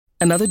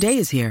Another day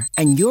is here,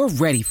 and you're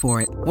ready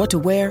for it. What to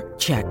wear?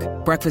 Check.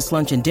 Breakfast,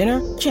 lunch, and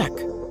dinner? Check.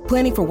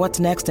 Planning for what's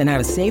next and how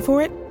to save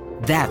for it?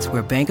 That's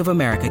where Bank of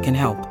America can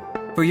help.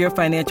 For your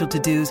financial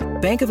to-dos,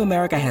 Bank of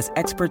America has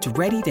experts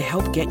ready to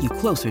help get you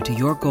closer to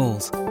your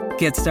goals.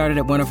 Get started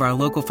at one of our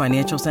local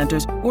financial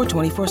centers or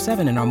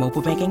 24/7 in our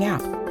mobile banking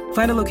app.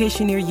 Find a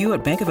location near you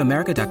at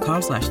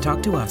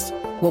bankofamerica.com/talktous.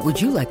 What would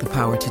you like the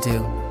power to do?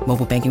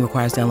 Mobile banking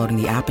requires downloading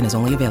the app and is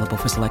only available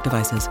for select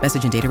devices.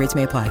 Message and data rates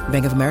may apply.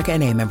 Bank of America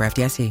N.A., member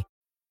FDIC.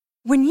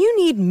 When you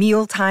need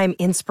mealtime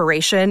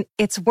inspiration,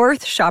 it's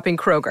worth shopping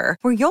Kroger,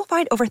 where you'll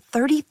find over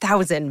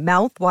 30,000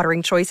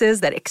 mouth-watering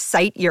choices that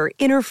excite your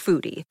inner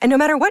foodie. And no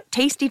matter what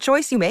tasty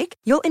choice you make,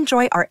 you'll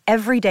enjoy our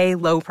everyday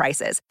low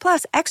prices,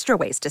 plus extra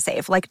ways to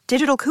save, like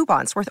digital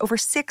coupons worth over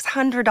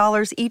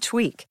 $600 each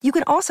week. You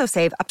can also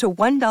save up to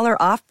 $1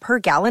 off per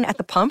gallon at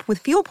the pump with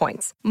fuel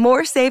points.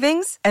 More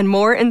savings and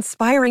more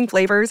inspiring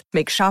flavors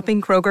make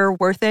shopping Kroger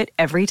worth it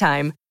every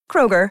time.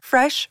 Kroger,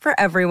 fresh for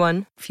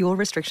everyone. Fuel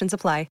restrictions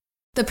apply.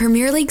 The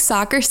Premier League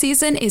soccer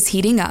season is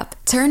heating up.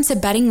 Turn to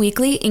Betting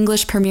Weekly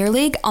English Premier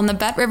League on the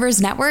BetRivers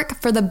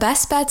Network for the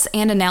best bets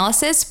and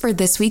analysis for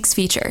this week's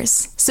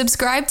features.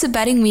 Subscribe to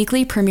Betting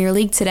Weekly Premier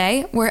League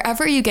today,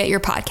 wherever you get your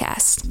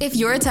podcasts. If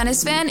you're a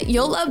tennis fan,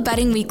 you'll love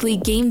Betting Weekly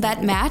Game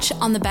Bet Match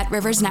on the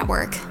BetRivers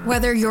Network.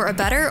 Whether you're a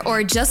bettor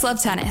or just love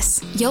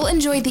tennis, you'll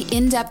enjoy the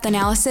in-depth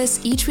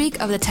analysis each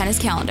week of the tennis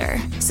calendar.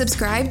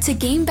 Subscribe to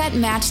Game Bet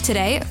Match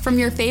today from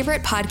your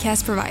favorite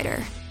podcast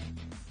provider.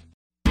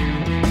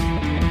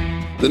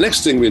 The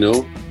next thing we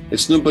know,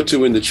 it's number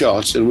 2 in the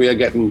charts, and we are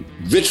getting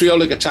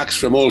vitriolic attacks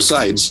from all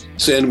sides,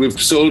 saying we've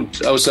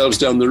sold ourselves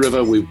down the river,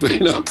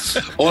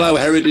 all our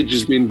heritage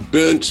has been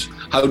burnt,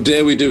 how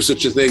dare we do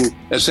such a thing,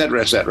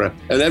 etc., etc.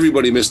 And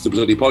everybody missed the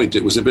bloody point.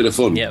 It was a bit of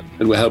fun,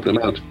 and we're helping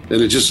them out.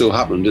 And it just so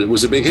happened it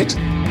was a big hit.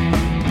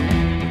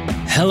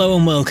 Hello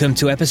and welcome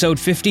to episode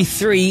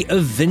 53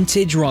 of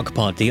Vintage Rock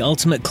Pod, the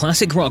ultimate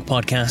classic rock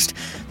podcast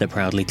that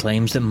proudly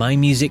claims that my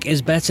music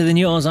is better than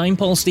yours. I'm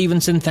Paul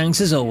Stevenson. Thanks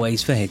as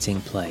always for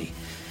hitting play.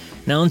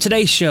 Now on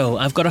today's show,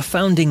 I've got a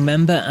founding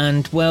member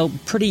and, well,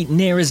 pretty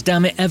near as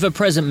damn it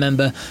ever-present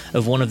member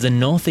of one of the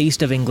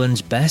northeast of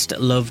England's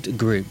best-loved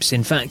groups.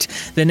 In fact,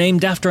 they're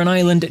named after an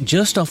island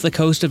just off the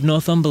coast of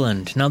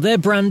Northumberland. Now their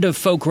brand of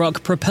folk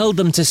rock propelled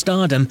them to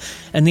stardom,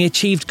 and they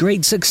achieved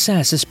great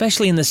success,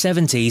 especially in the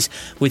 70s,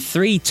 with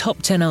 3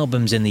 top 10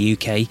 albums in the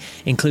UK,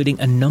 including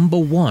a number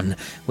 1,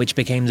 which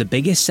became the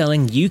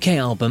biggest-selling UK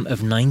album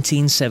of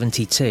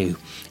 1972.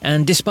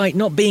 And despite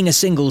not being a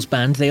singles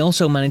band, they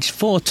also managed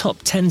 4 top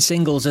 10 singles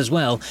as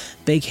well,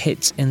 big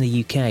hits in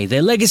the UK.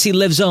 Their legacy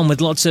lives on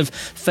with lots of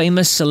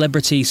famous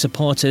celebrity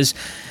supporters,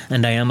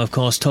 and I am of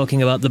course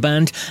talking about the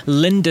band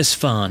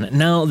Lindisfarne.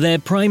 Now their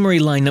primary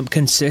lineup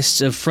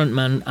consists of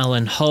frontman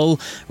Alan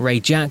Hull, Ray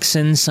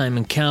Jackson,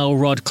 Simon Cowell,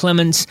 Rod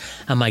Clements,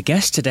 and my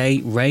guest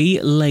today,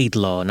 Ray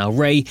Laidlaw. Now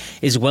Ray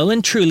is well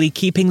and truly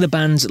keeping the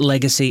band's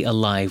legacy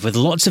alive with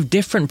lots of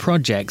different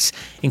projects,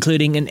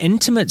 including an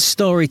intimate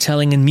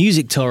storytelling and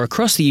music tour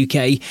across the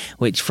UK,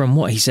 which from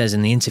what he says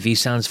in the interview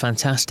sounds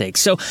fantastic.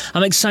 So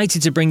I'm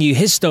excited to bring you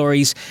his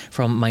stories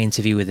from my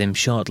interview with him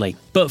shortly.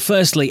 But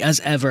firstly, as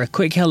ever, a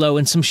quick hello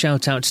and some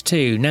shout-outs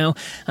too. Now,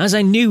 as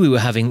I knew we were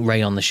having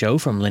Ray on the show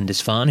from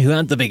Lindisfarne, who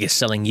had the biggest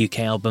selling UK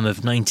album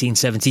of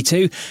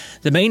 1972,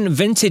 the main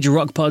Vintage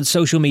Rock Pod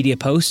social media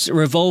posts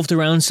revolved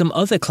around some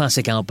other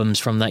classic albums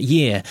from that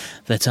year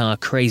that are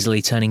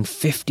crazily turning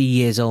 50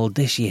 years old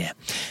this year.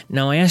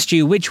 Now, I asked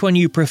you which one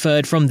you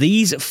preferred from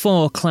these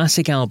 4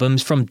 classic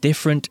albums from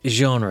different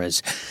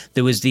genres.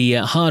 There was the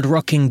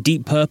hard-rocking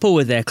Deep Purple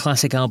with their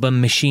classic album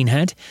Machine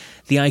Head,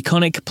 the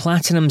iconic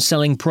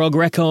platinum-selling prog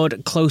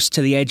record Close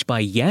to the Edge by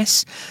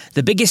Yes,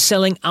 the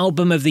biggest-selling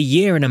album of the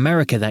year in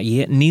America that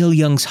year, Neil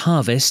Young's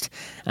Harvest,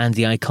 and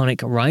the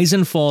iconic Rise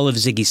and Fall of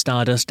Ziggy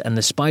Stardust and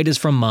the Spiders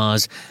from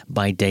Mars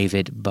by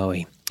David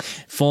Bowie.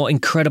 4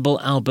 incredible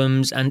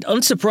albums, and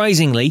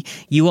unsurprisingly,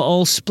 you were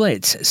all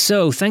split.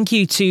 So thank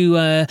you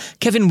to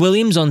Kevin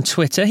Williams on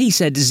Twitter. He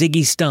said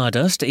Ziggy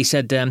Stardust. He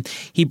said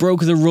he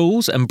broke the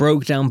rules and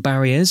broke down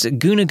barriers.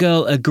 Guna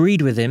Girl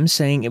agreed with him,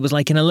 saying it was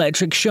like an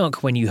electric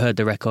shock when you heard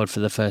the record for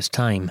the first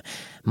time.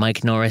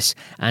 Mike Norris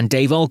and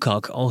Dave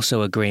Alcock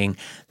also agreeing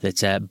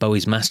that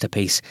Bowie's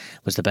masterpiece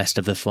was the best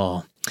of the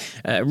 4.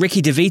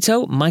 Ricky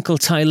DeVito, Michael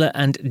Tyler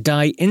and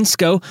Di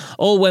Insco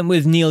all went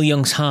with Neil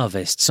Young's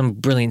Harvest. Some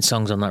brilliant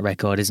songs on that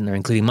record, isn't there,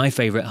 including my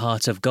favourite,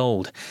 Heart of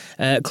Gold.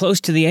 Close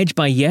to the Edge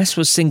by Yes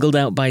was singled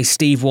out by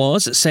Steve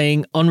Wars,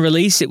 saying, on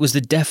release it was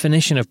the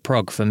definition of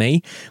prog for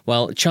me,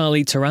 while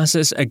Charlie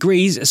Terrasas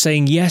agrees,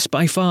 saying yes,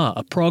 by far,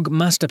 a prog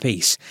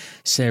masterpiece.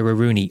 Sarah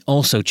Rooney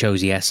also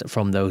chose Yes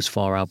from those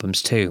 4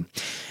 albums too.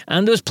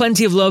 And there was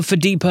plenty of love for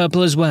Deep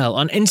Purple as well.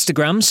 On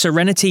Instagram,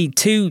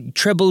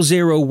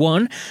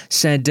 Serenity2001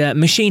 said said,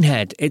 Machine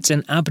Head, it's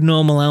an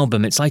abnormal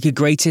album. It's like a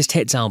greatest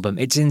hits album.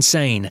 It's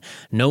insane.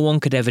 No one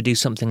could ever do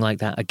something like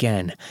that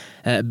again.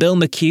 Bill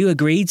McHugh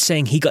agreed,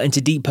 saying he got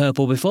into Deep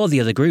Purple before the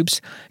other groups.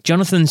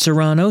 Jonathan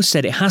Serrano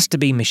said it has to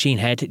be Machine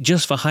Head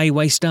just for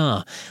Highway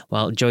Star,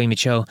 while Joey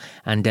Michaud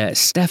and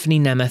Stephanie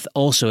Nemeth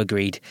also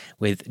agreed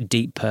with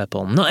Deep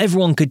Purple. Not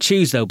everyone could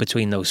choose, though,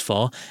 between those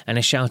four, and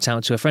a shout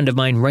out to a friend of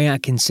mine, Ray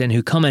Atkinson,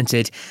 who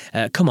commented,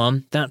 come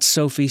on, that's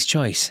Sophie's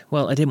choice.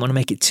 Well, I didn't want to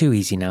make it too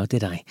easy now,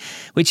 did I?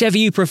 Whichever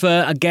you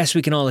prefer, I guess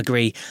we can all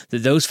agree that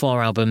those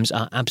four albums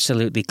are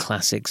absolutely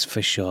classics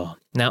for sure.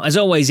 Now, as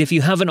always, if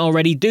you haven't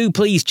already, do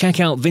please check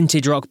out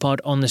Vintage Rock Pod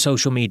on the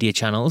social media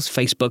channels,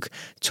 Facebook,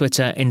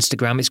 Twitter,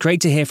 Instagram. It's great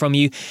to hear from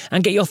you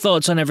and get your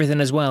thoughts on everything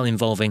as well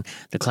involving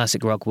the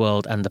classic rock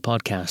world and the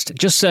podcast.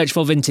 Just search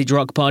for Vintage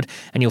Rock Pod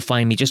and you'll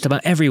find me just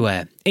about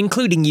everywhere,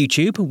 including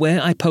YouTube,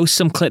 where I post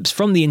some clips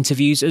from the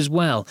interviews as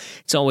well.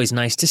 It's always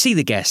nice to see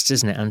the guests,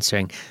 isn't it,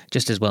 answering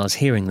just as well as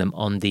hearing them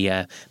on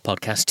the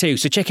podcast too.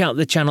 So check out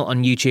the channel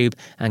on YouTube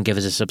and give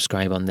us a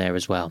subscribe on there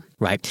as well.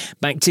 Right,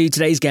 back to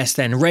today's guest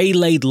then, Ray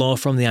Laidlaw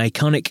from the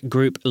iconic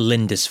group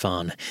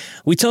Lindisfarne.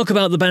 We talk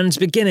about the band's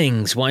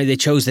beginnings, why they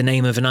chose the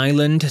name of an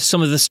island,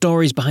 some of the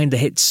stories behind the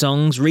hit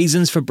songs,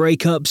 reasons for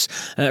breakups,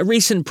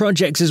 recent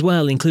projects as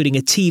well, including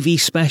a TV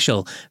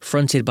special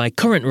fronted by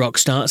current rock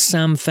star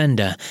Sam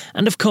Fender.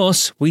 And of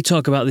course, we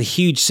talk about the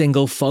huge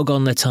single Fog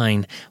on the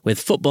Tyne with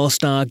football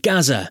star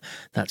Gazza.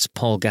 That's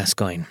Paul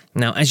Gascoigne.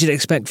 Now, as you'd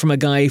expect from a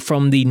guy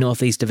from the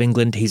northeast of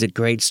England, he's a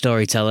great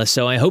storyteller,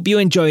 so I hope you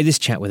enjoy this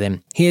chat with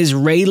him. Here's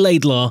Ray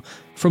Laidlaw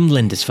from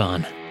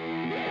Lindisfarne.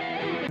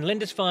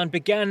 Lindisfarne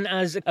began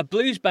as a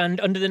blues band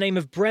under the name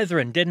of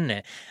Brethren, didn't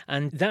it?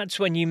 And that's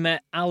when you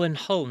met Alan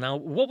Hull. Now,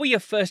 what were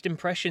your first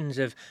impressions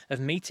of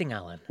meeting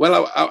Alan?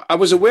 Well, I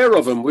was aware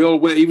of him.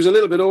 He was a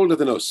little bit older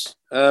than us.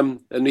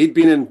 And he'd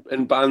been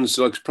in bands,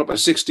 like proper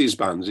 60s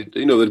bands.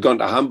 They'd gone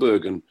to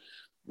Hamburg and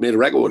made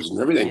records and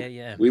everything.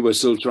 Yeah. We were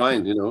still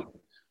trying,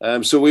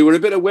 So we were a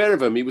bit aware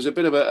of him. He was a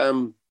bit of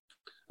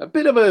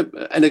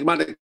a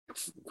enigmatic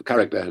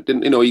character.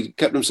 He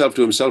kept himself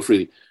to himself,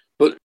 really.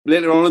 But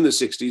later on in the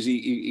 60s,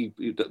 he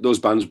those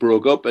bands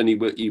broke up and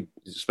he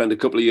spent a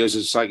couple of years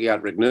as a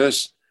psychiatric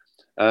nurse.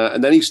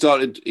 And then he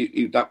started,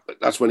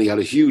 that's when he had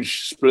a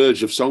huge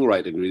splurge of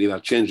songwriting, really,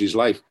 that changed his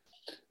life.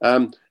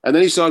 And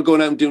then he started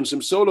going out and doing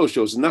some solo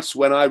shows. And that's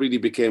when I really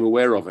became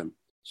aware of him,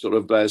 sort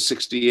of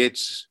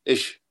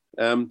 68-ish.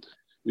 We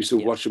used to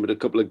watch him at a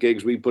couple of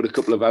gigs. We put a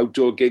couple of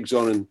outdoor gigs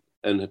on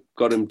and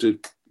got him to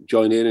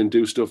join in and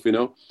do stuff,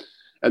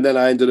 And then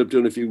I ended up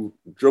doing a few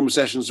drum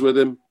sessions with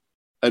him.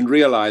 And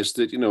realised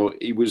that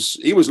he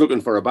was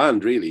looking for a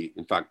band, really.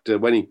 In fact,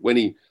 when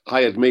he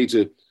hired me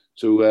to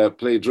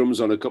play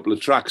drums on a couple of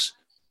tracks,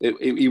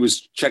 he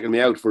was checking me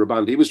out for a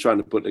band he was trying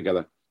to put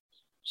together.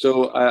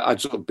 So I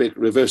sort of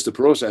reversed the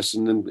process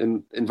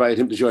and invited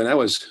him to join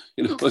ours,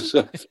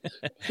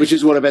 which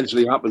is what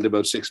eventually happened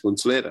about 6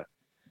 months later.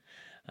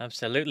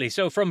 Absolutely.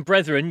 So from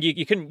Brethren,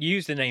 you couldn't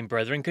use the name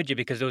Brethren, could you?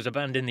 Because there was a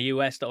band in the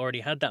US that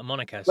already had that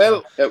moniker.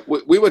 So.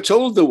 Well, we were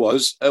told there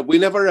was. We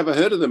never ever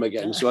heard of them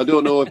again. So I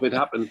don't know if it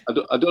happened.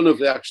 I don't know if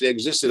they actually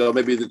existed, or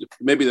maybe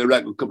the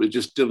record company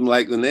just didn't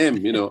like the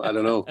name. I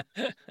don't know.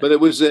 But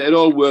it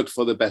all worked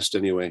for the best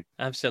anyway.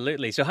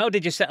 Absolutely. So how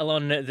did you settle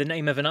on the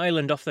name of an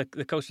island off the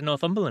coast of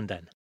Northumberland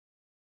then?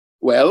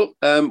 Well,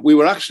 we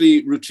were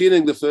actually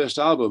routining the first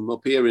album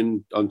up here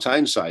on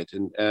Tyneside,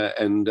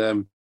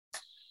 and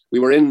we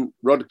were in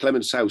Rod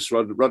Clement's house.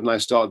 Rod and I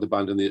started the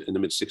band in the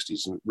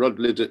mid-60s, and Rod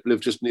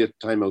lived just near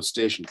Tynemouth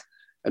Station.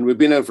 And we'd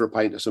been out for a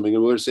pint or something,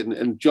 and we were sitting,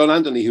 and John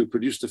Anthony, who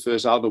produced the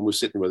first album, was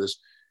sitting with us.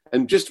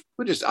 And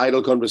we're just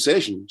idle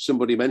conversation.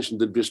 Somebody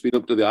mentioned they'd just been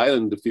up to the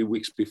island a few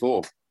weeks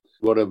before.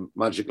 What a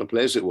magical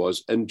place it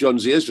was. And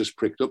John's ears just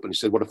pricked up, and he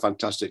said, "What a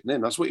fantastic name.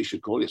 That's what you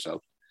should call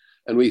yourself."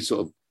 And we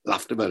sort of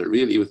laughed about it,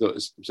 really. We thought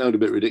it sounded a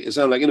bit ridiculous. It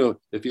sounded like,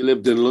 if you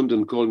lived in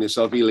London calling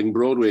yourself Ealing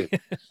Broadway.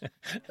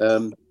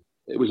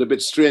 It was a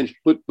bit strange,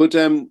 but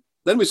then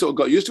we sort of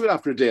got used to it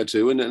after a day or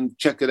two and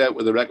checked it out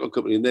with the record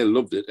company, and they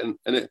loved it.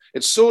 And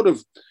it's sort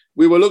of,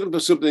 we were looking for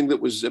something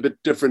that was a bit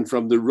different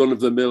from the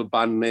run-of-the-mill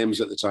band names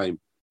at the time.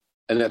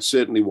 And that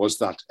certainly was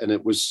that. And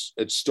it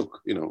stuck,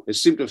 it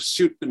seemed to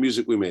suit the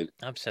music we made.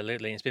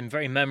 Absolutely. It's been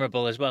very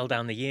memorable as well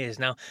down the years.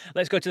 Now,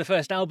 let's go to the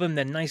first album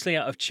then, Nicely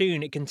Out of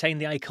Tune. It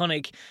contained the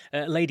iconic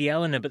Lady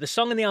Eleanor, but the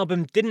song in the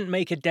album didn't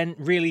make a dent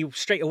really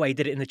straight away,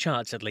 did it, in the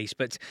charts at least?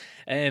 But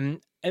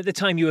at the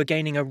time you were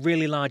gaining a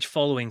really large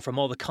following from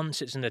all the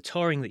concerts and the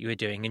touring that you were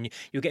doing, and you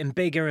were getting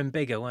bigger and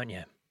bigger, weren't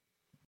you?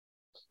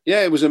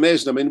 Yeah, it was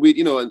amazing. I mean, we,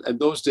 in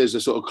those days,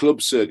 the sort of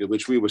club circuit,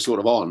 which we were sort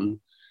of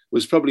on,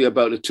 was probably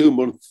about a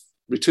 2-month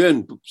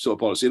return sort of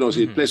policy. So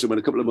you'd play someone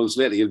a couple of months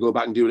later, you'd go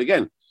back and do it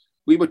again.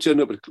 We were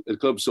turning up at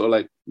clubs sort of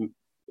like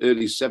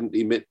early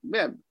 70, late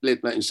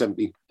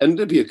 1970, and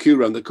there'd be a queue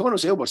around the corner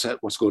and say, "Oh,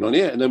 what's going on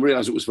here?" And then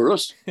realize it was for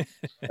us.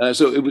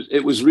 So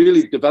it was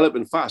really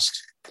developing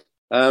fast.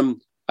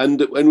 And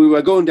when we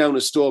were going down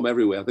a storm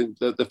everywhere, I think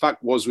the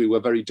fact was we were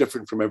very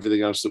different from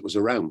everything else that was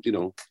around,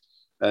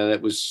 And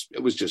it was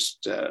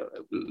just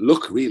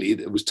luck, really.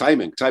 It was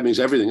timing. Timing's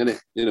everything, isn't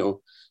it? You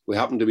know, we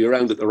happened to be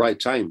around at the right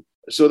time.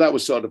 So that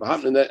was sort of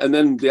happening. And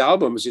then the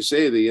album, as you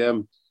say,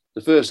 the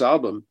first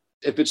album,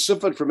 if it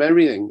suffered from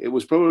anything, it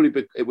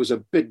was a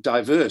bit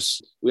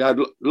diverse. We had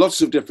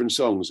lots of different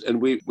songs,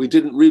 and we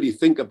didn't really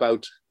think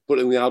about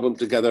putting the album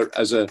together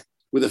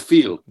with a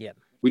feel. Yeah.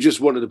 We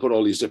just wanted to put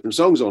all these different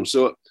songs on.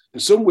 So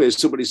in some ways,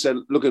 somebody said,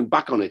 looking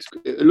back on it,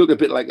 it looked a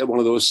bit like one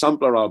of those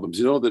sampler albums,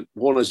 you know, that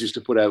Warner's used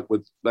to put out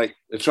with like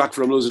a track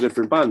from loads of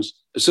different bands.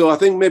 So I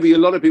think maybe a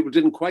lot of people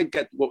didn't quite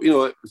get what, you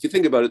know, if you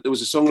think about it, there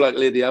was a song like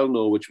Lady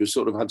Eleanor, which was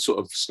had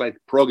slight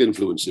prog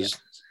influences. Yeah.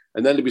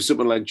 And then there'd be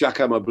something like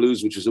Jackhammer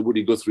Blues, which is a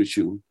Woody Guthrie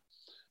tune.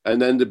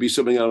 And then there'd be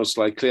something else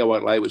like Clear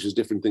White Light, which is a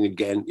different thing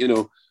again, you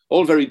know,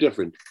 all very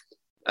different.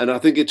 And I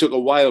think it took a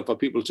while for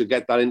people to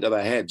get that into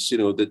their heads, you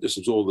know, that this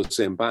was all the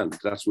same band.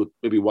 That's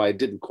maybe why it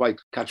didn't quite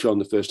catch on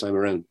the first time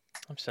around.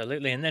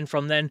 Absolutely. And then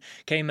from then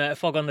came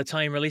Fog on the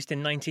Time, released in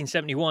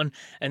 1971.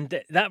 And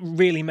that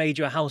really made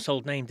you a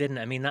household name, didn't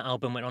it? I mean, that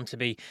album went on to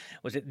be,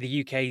 was it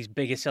the UK's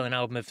biggest selling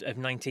album of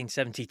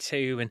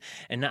 1972?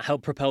 And that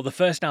helped propel the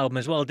first album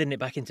as well, didn't it,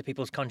 back into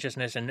people's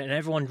consciousness? And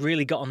everyone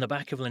really got on the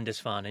back of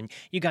Lindisfarne. And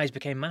you guys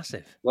became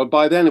massive. Well,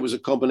 by then it was a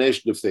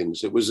combination of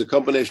things. It was a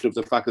combination of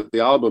the fact that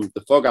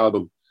the Fog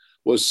album,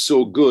 was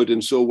so good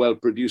and so well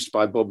produced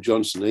by Bob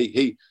Johnson.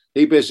 He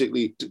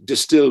basically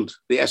distilled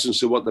the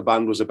essence of what the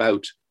band was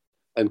about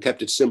and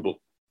kept it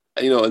simple.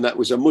 You know, and that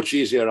was a much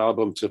easier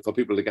album for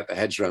people to get their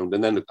heads around.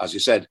 And then, as you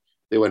said,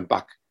 they went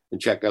back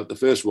and checked out the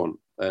first one,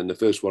 and the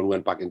first one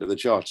went back into the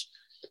charts.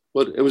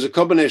 But it was a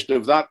combination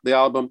of that, the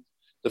album,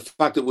 the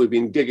fact that we've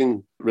been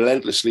gigging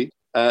relentlessly.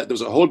 There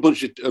was a whole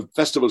bunch of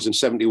festivals in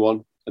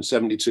 71 and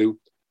 72,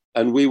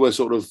 and we were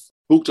sort of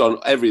booked on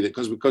everything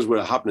because we're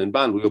a happening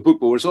band. We were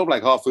booked, but we're sort of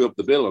like halfway up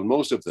the bill on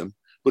most of them,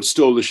 but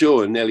stole the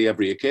show on nearly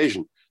every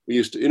occasion. We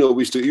used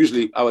to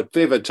usually, our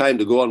favourite time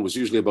to go on was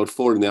usually about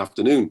 4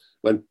 PM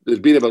when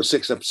there'd been about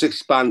six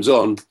bands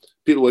on.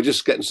 People were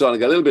just starting to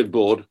get a little bit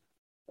bored,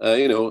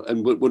 you know,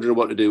 and wondering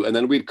what to do. And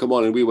then we'd come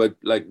on and we were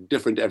like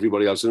different to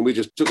everybody else. And we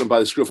just took them by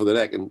the scruff of the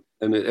neck and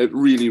it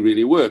really,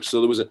 really worked. So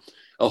there was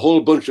a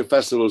whole bunch of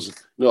festivals.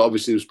 You know,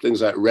 obviously there was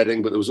things like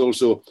Reading, but there was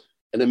also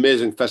an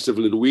amazing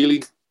festival at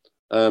Wheelie,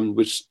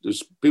 which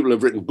people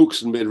have written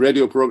books and made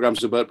radio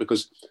programs about,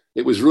 because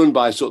it was run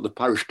by sort of the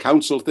parish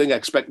council thing,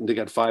 expecting to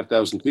get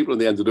 5,000 people,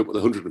 and they ended up with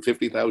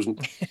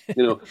 150,000.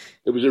 You know,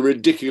 it was a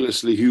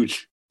ridiculously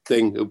huge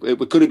thing.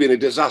 It could have been a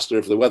disaster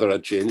if the weather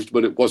had changed,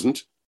 but it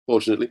wasn't,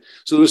 fortunately.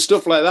 So there was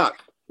stuff like that.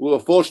 We were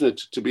fortunate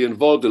to be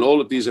involved in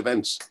all of these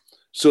events.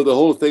 So the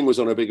whole thing was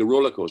on a bigger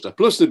roller coaster.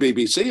 Plus the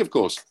BBC, of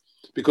course,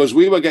 because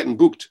we were getting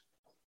booked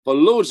for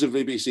loads of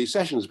BBC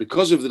sessions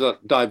because of the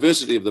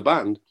diversity of the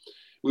band.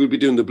 We would be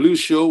doing the blues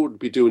show, we'd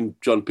be doing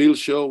John Peel's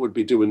show, we'd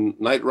be doing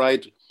Night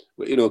Ride,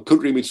 you know,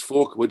 Country Meets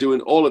Folk. We're doing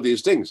all of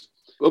these things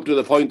up to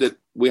the point that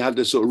we had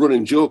this sort of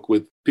running joke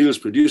with Peel's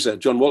producer,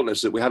 John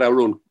Walters, that we had our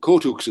own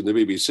coat hooks in the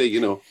BBC,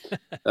 you know,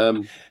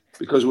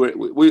 because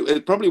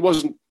it probably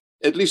wasn't,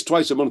 at least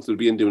twice a month we'd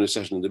be doing a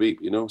session in the Beep,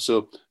 you know.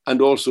 So,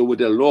 and also we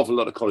did an awful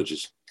lot of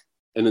colleges.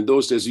 And in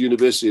those days, the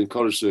university and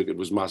college circuit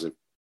was massive.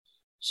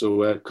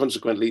 So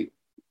consequently,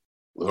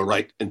 we were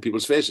right in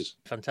people's faces.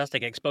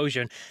 Fantastic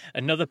exposure. And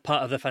another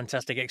part of the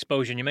fantastic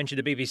exposure, and you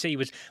mentioned the BBC,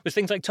 was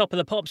things like Top of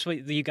the Pops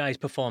that you guys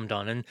performed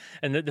on,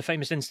 and the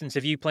famous instance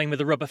of you playing with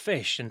the rubber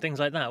fish and things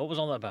like that. What was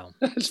all that about?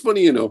 It's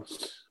funny, you know.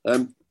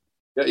 Yeah,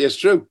 it's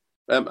true.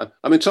 I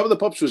mean, Top of the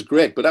Pops was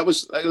great, but that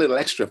was like a little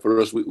extra for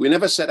us. We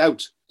never set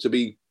out to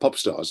be pop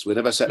stars. We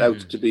never set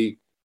out to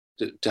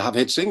have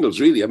hit singles,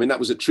 really. I mean, that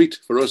was a treat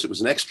for us. It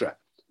was an extra.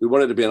 We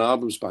wanted to be an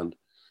albums band.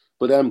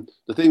 But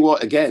the thing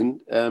was,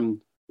 again,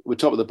 with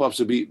Top of the Pops,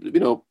 would be, you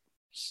know,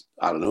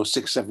 I don't know,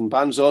 6, 7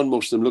 bands on,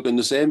 most of them looking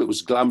the same. It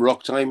was glam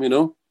rock time, you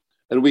know,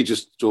 and we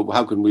just thought,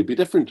 how can we be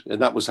different? And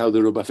that was how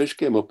the rubber fish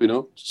came up, you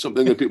know,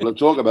 something that people have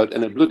talked about,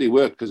 and it bloody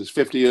worked because it's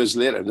 50 years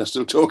later and they're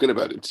still talking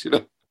about it, you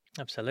know.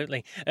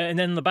 Absolutely. And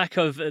then on the back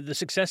of the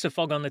success of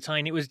Fog on the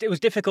Tyne, it was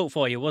difficult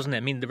for you, wasn't it?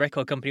 I mean, the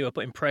record company were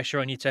putting pressure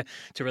on you to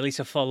release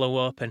a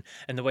follow-up, and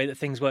the way that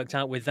things worked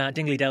out with that.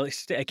 Dingley Dell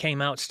came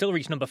out, still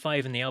reached number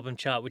 5 in the album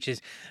chart, which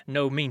is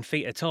no mean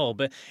feat at all.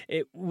 But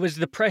it was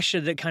the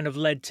pressure that kind of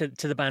led to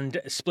the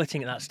band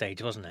splitting at that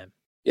stage, wasn't it?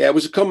 Yeah, it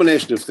was a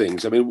combination of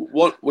things. I mean,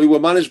 we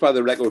were managed by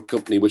the record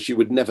company, which you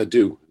would never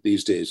do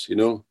these days, you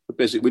know.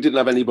 Basically, we didn't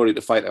have anybody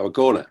to fight our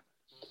corner,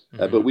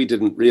 but we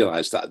didn't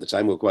realise that at the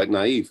time. We were quite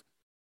naive.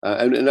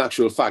 And in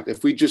actual fact,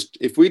 if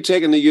we'd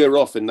taken a year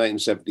off in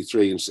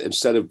 1973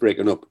 instead of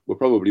breaking up, we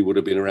probably would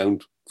have been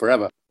around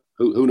forever.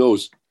 Who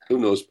knows? Who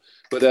knows?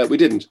 But we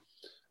didn't.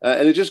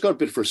 And it just got a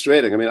bit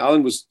frustrating. I mean,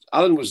 Alan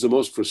was the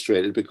most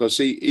frustrated because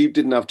he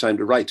didn't have time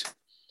to write.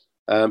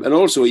 And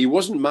also, he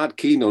wasn't mad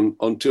keen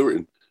on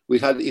touring.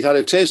 He'd had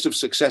a taste of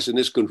success in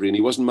this country, and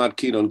he wasn't mad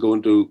keen on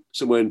going to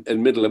somewhere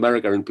in middle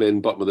America and playing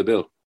bottom of the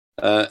bill.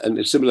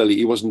 And similarly,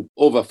 he wasn't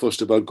over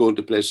fussed about going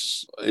to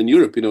places in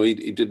Europe. You know, he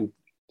didn't.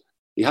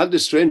 He had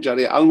this strange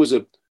idea. Alan was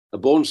a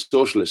born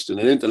socialist and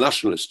an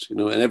internationalist, you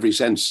know, in every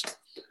sense.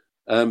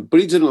 But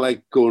he didn't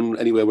like going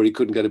anywhere where he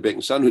couldn't get a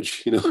bacon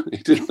sandwich. You know, he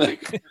didn't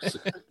like.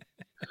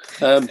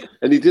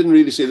 And he didn't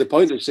really see the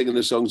point of singing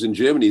the songs in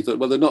Germany. He thought,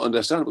 well, they're not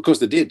understandable. Of course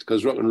they did,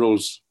 because rock and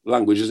roll's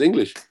language is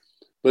English.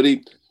 But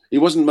he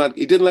wasn't mad.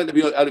 He didn't like to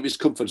be out of his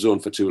comfort zone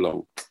for too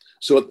long.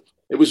 So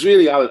it was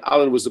really Alan.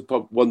 Alan was the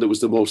one that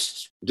was the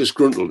most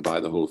disgruntled by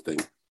the whole thing.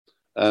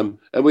 And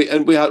we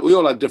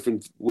all had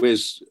different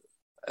ways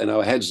in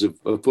our heads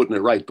of putting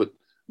it right, but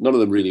none of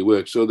them really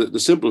worked. So the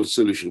simple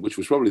solution, which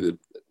was probably the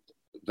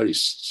very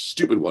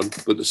stupid one,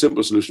 but the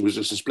simple solution was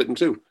just to split in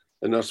two.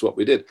 And that's what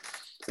we did.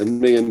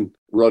 And me and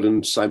Rod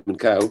and Simon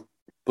Cow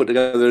put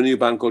together a new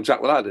band called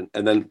Jack Willard.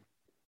 And then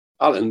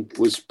Alan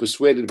was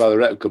persuaded by the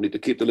record company to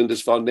keep the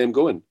Lindisfarne name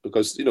going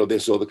because, you know, they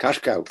saw the cash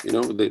cow, you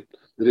know, they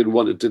didn't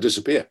want it to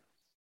disappear.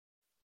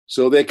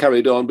 So they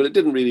carried on, but it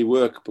didn't really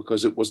work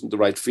because it wasn't the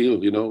right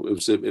feel, you know.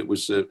 It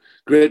was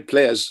great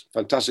players,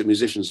 fantastic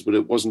musicians, but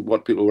it wasn't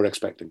what people were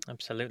expecting.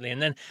 Absolutely. And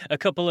then a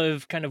couple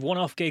of kind of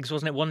one-off gigs,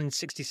 wasn't it? One in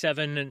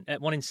 67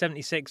 and one in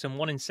 76 and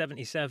one in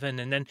 77.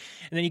 And then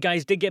you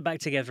guys did get back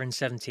together in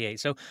 78.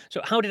 So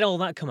how did all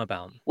that come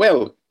about?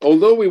 Well,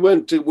 although we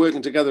weren't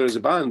working together as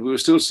a band, we were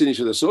still seeing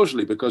each other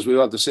socially because we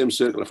had the same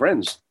circle of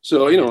friends.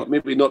 So, you know,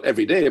 maybe not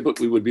every day, but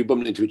we would be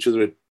bumping into each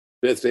other at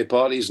birthday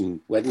parties and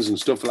weddings and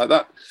stuff like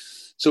that.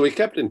 So we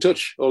kept in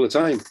touch all the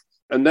time.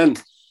 And then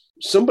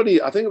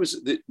somebody, I think it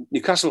was the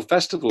Newcastle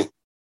Festival,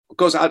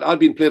 because I'd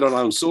been playing on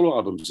Alan's solo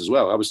albums as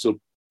well. I was still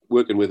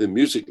working with him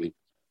musically.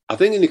 I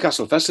think the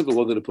Newcastle Festival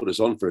wanted to put us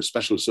on for a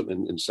special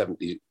something in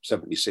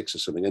 76 or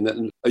something. And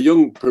then a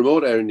young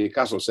promoter in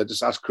Newcastle said,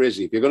 that's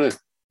crazy. If you're going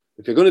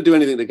to do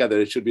anything together,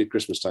 it should be at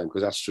Christmas time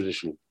because that's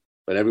traditional.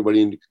 When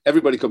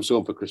everybody comes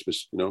home for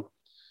Christmas, you know.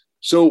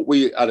 So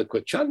we had a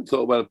quick chat and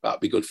thought, well,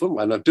 that'd be good fun.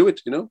 Why not do it,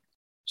 you know?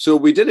 So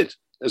we did it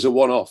as a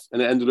one-off,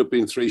 and it ended up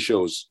being 3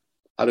 shows.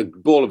 Had a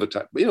ball of a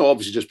time. You know,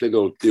 obviously just played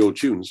the old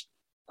tunes.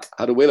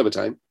 Had a whale of a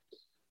time.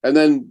 And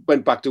then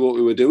went back to what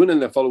we were doing.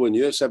 And the following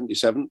year,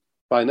 77,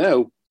 by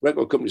now,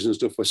 record companies and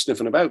stuff were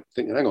sniffing about,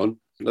 thinking, hang on,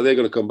 are they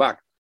going to come back?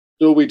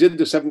 So we did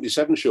the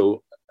 77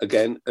 show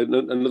again,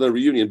 another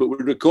reunion, but we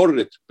recorded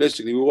it.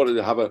 Basically, we wanted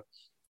to have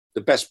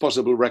the best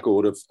possible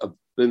record of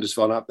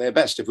Lindisfarne at their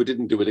best if we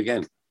didn't do it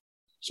again.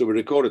 So we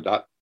recorded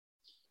that.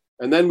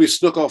 And then we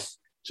snuck off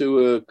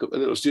to a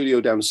little studio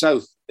down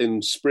south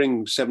in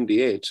spring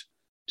 78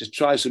 to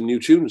try some new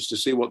tunes to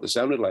see what they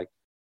sounded like.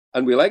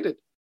 And we liked it.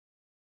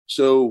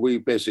 So we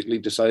basically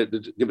decided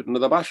to give it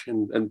another bash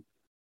and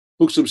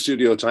book some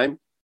studio time,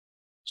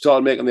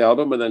 started making the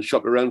album, and then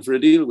shopped around for a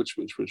deal, which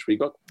we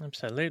got.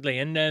 Absolutely.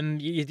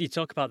 And you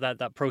talk about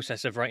that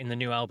process of writing the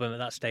new album at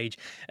that stage.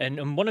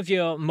 And one of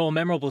your more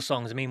memorable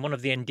songs, I mean, one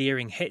of the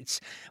endearing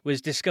hits,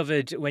 was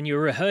discovered when you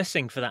were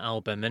rehearsing for that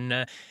album.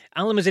 And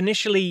Alan was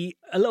initially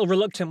a little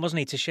reluctant, wasn't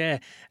he, to share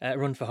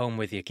Run for Home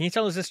with you. Can you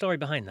tell us the story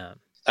behind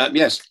that?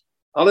 Yes.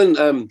 Alan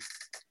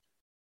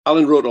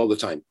wrote all the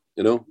time,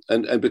 you know,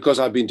 and because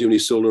I've been doing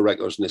his solo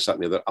records and this, that,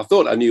 and the other, I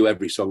thought I knew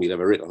every song he'd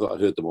ever written. I thought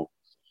I'd heard them all.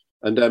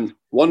 And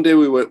one day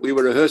we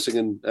were rehearsing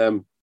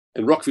in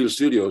Rockfield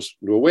Studios.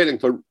 We were waiting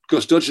for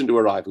Gus Dudgeon to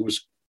arrive, who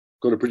was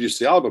going to produce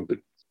the album, but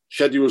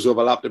schedules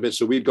overlapped a bit,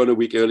 so we'd gone a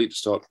week early to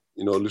start,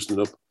 you know,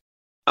 loosening up.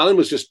 Alan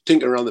was just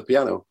tinkering around the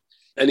piano,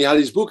 and he had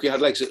his book. He had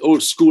like an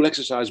old school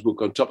exercise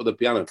book on top of the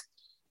piano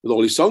with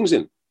all his songs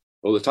in,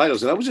 all the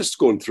titles. And I was just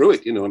going through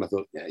it, you know, and I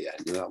thought, yeah,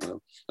 you know.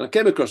 And I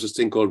came across this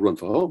thing called Run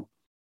for Home.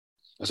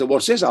 I said,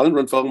 what's this, Alan?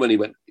 Run for Home? And he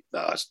went,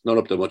 no, it's not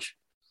up to much.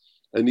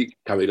 And he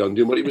carried on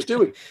doing what he was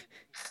doing.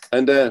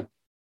 And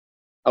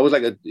I was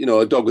like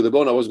a dog with a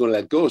bone. I wasn't going to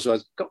let go. So I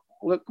said,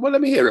 well, let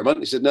me hear it, man.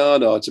 He said,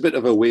 no, it's a bit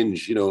of a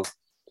whinge, you know.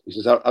 He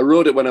says, I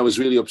wrote it when I was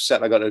really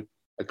upset. I got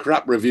a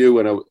crap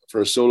review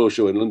for a solo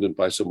show in London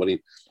by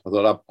somebody. I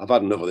thought, I've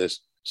had enough of this.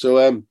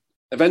 So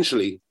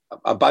eventually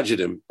I badgered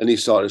him and he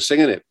started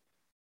singing it.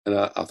 And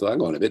I thought,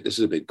 hang on a bit, this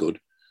is a bit good.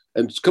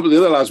 And a couple of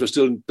the other lads were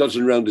still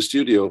dodging around the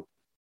studio,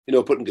 you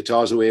know, putting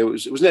guitars away. It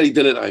was nearly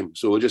dinner time.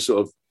 So we're just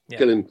sort of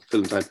killing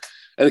time.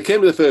 And it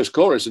came to the first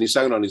chorus and he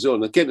sang it on his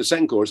own. It came to the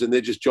second chorus and they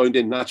just joined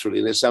in naturally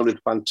and it sounded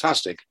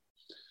fantastic.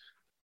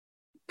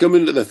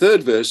 Coming to the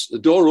third verse, the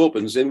door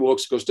opens, in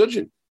walks Gus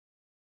Dudgeon.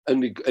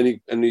 And he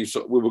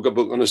we were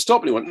going to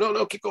stop and he went,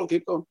 no, keep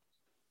going.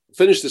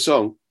 Finished the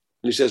song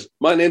and he says,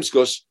 my name's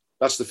Gus.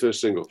 That's the first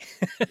single.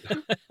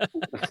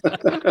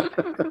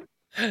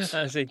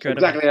 That's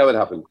incredible. Exactly how it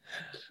happened.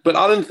 But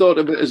Alan thought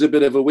of it as a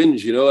bit of a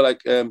whinge, you know,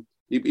 like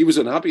he was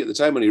unhappy at the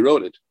time when he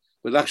wrote it.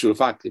 But in actual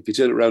fact, if you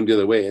turn it around the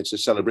other way, it's a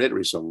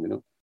celebratory song, you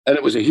know. And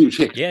it was a huge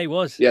hit. Yeah, it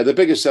was. Yeah, the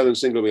biggest selling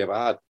single we ever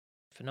had.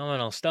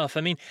 Phenomenal stuff.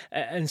 I mean,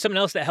 and something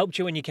else that helped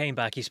you when you came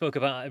back, you spoke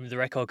about the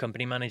record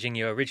company managing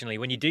you originally.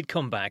 When you did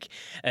come back,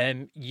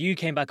 you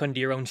came back under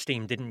your own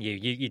steam, didn't you?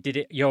 You did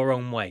it your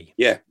own way.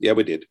 Yeah,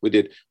 we did.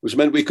 Which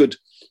meant we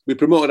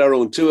promoted our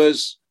own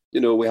tours.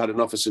 You know, we had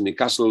an office in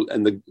Newcastle,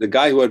 and the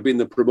guy who had been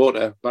the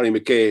promoter, Barry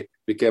McKay,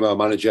 became our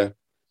manager.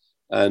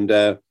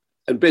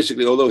 And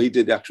basically, although he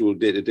did the actual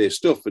day-to-day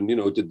stuff and, you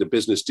know, did the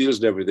business deals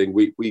and everything,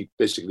 we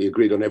basically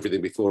agreed on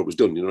everything before it was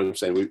done. You know what I'm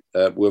saying? We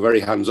were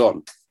very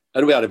hands-on.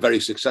 And we had a very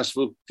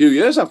successful few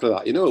years after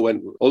that,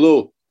 when,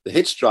 although the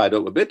hits dried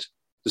up a bit,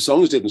 the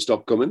songs didn't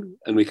stop coming,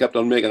 and we kept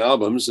on making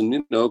albums,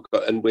 and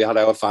and we had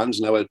our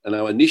fans and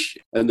our niche,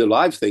 and the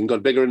live thing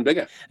got bigger and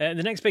bigger. The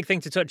next big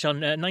thing to touch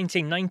on,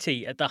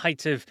 1990, at the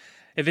height of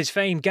his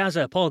fame,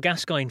 Gazza, Paul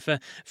Gascoigne.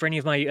 For any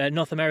of my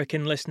North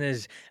American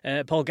listeners,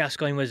 Paul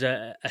Gascoigne was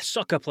a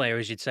soccer player,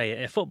 as you'd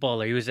say, a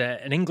footballer. He was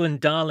an England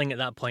darling at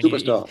that point.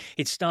 Superstar.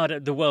 He'd started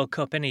at the World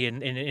Cup in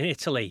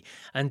Italy,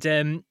 and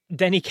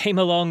then he came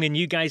along, and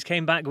you guys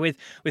came back with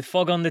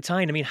Fog on the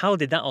Tyne. I mean, how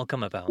did that all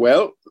come about?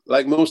 Well,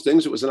 like most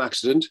things, it was an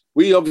accident.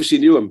 We obviously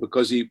knew him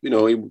because he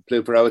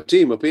played for our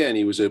team up here, and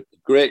he was a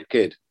great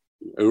kid,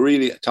 a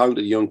really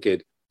talented young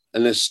kid,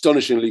 an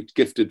astonishingly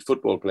gifted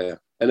football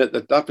player. And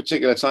at that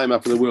particular time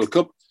after the World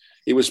Cup,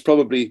 he was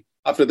probably,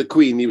 after the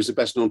Queen, he was the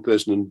best known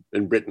person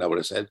in Britain, I would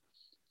have said,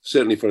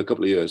 certainly for a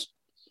couple of years.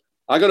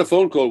 I got a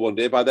phone call one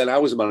day. By then, I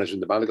was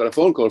managing the band. I got a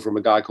phone call from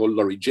a guy called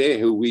Laurie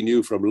J, who we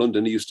knew from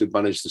London. He used to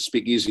manage the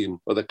Speakeasy and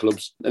other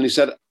clubs. And he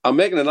said, I'm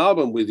making an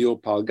album with your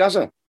pal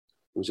Gazza.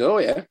 I said, oh,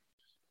 yeah.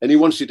 And he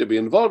wants you to be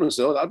involved. And I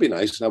said, oh, that'd be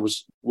nice. And I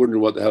was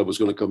wondering what the hell was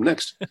going to come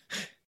next.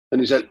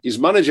 And he said, his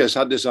managers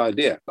had this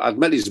idea. I'd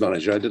met his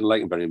manager. I didn't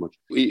like him very much.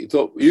 He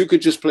thought, you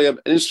could just play an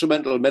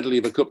instrumental medley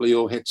of a couple of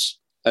your hits.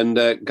 And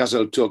Gazza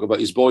will talk about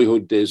his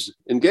boyhood days.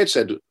 And Gates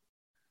said,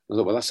 I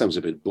thought, well, that sounds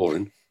a bit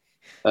boring.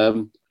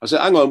 I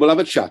said, hang on, we'll have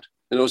a chat.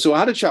 So I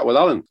had a chat with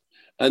Alan.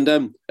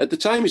 And at the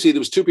time, you see, there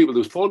was two people. There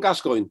was Paul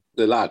Gascoigne,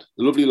 the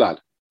lovely lad.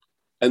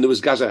 And there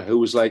was Gazza, who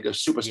was like a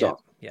superstar.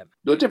 Yeah.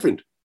 They were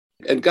different.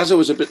 And Gazza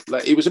was a bit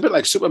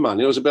like Superman.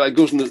 He was a bit like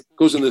goes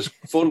in the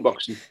phone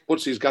box and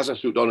puts his Gazza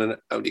suit on, and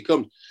out he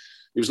comes.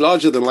 He was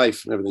larger than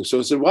life and everything. So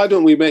I said, why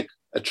don't we make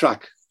a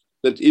track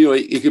that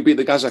he could be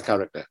the Gazza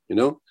character,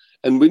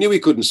 And we knew he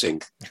couldn't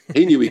sing.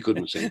 He knew he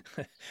couldn't sing,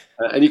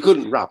 and he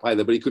couldn't rap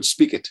either, but he could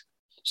speak it.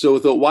 So I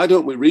thought, why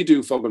don't we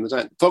redo Fog on the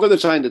Tyne? Fog on the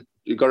Tyne, that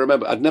you got to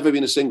remember, had never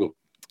been a single.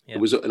 Yeah. It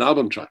was an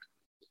album track,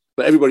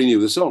 but everybody knew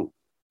the song,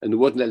 and there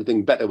wasn't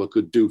anything better we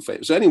could do for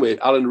it. So anyway,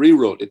 Alan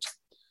rewrote it.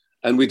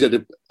 And we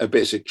did a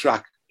basic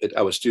track at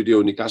our studio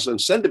in Newcastle and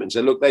sent him and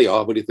said, look, there you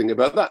are. What do you think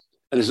about that?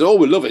 And he said, oh,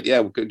 we love it.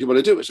 Yeah, do you want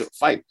to do it? So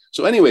fine.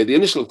 So anyway, the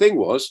initial thing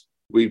was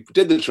we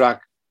did the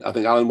track. I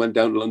think Alan went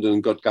down to London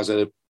and got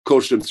Gazza,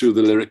 coached him through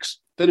the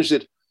lyrics, finished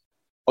it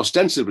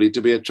ostensibly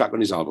to be a track on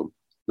his album.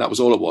 That was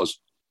all it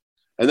was.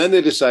 And then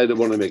they decided they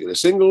wanted to make it a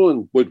single,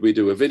 and would we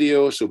do a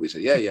video? So we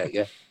said,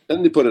 yeah.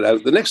 Then they put it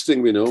out. The next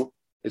thing we know,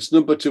 it's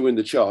number 2 in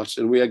the charts,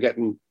 and we are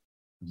getting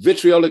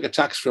vitriolic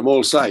attacks from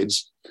all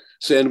sides,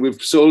 saying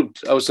we've sold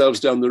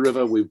ourselves down the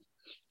river, we've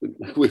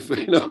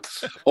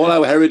all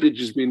our heritage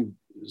has been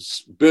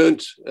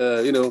burnt,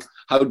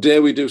 how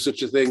dare we do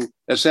such a thing,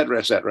 etc.,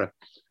 etc.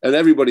 And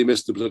everybody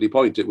missed the bloody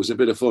point. It was a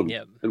bit of fun,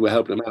 and we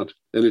helped them out.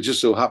 And it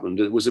just so happened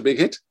it was a big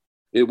hit.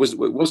 It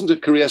wasn't a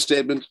career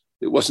statement.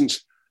 It wasn't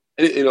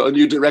a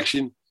new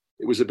direction.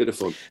 It was a bit of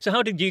fun. So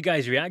how did you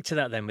guys react to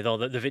that then, with all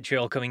the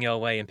vitriol coming your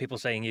way and people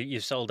saying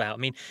you've sold out? I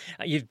mean,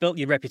 you've built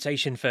your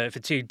reputation for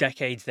 2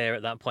 decades there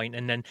at that point,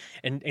 and then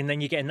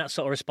you're getting that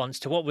sort of response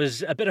to what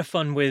was a bit of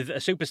fun with a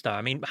superstar.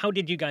 I mean, how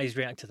did you guys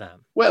react to that?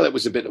 Well, it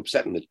was a bit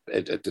upsetting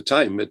at the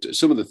time,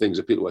 some of the things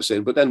that people were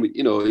saying, but then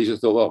you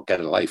just thought, oh,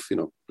 get a life,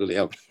 really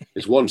hell.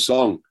 It's one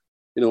song.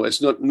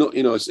 It's not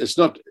it's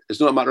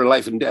not a matter of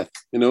life and death.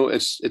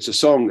 It's a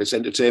song, it's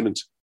entertainment.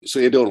 So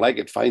you don't like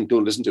it, fine,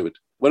 don't listen to it.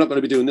 We're not going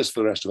to be doing this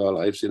for the rest of our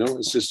lives, it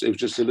was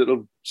just a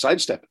little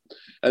sidestep.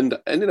 And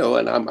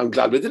I'm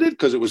glad we did it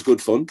because it was good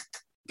fun.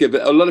 Give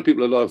a lot of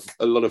people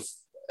a lot of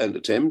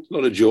entertainment, a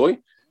lot of joy,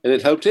 and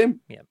it helped him.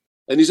 Yeah.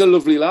 And he's a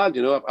lovely lad,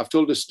 I've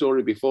told this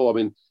story before. I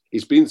mean,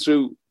 he's been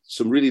through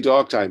some really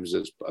dark times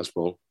as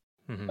Paul.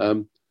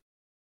 Mm-hmm.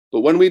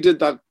 But when we did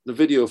the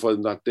video for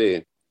him that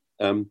day,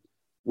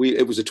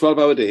 it was a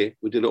 12-hour day.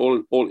 We did it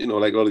all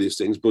like all of these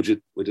things,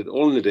 budget. We did it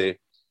all in a day.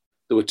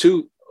 There were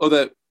 2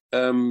 other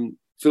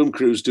film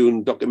crews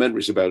doing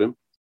documentaries about him.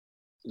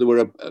 There were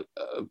a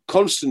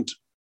constant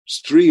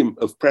stream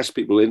of press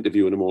people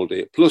interviewing him all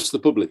day, plus the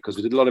public, because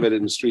we did a lot of it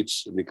in the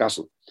streets of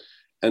Newcastle.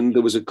 And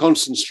there was a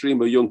constant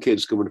stream of young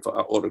kids coming for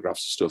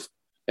autographs and stuff.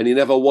 And he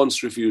never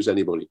once refused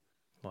anybody.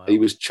 Wow. He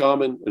was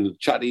charming and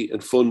chatty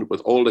and fun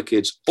with all the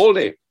kids all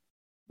day,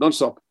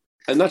 non-stop.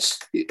 And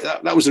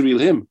that was the real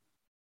him.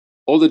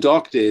 All the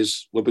dark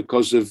days were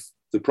because of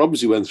the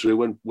problems he went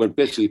through when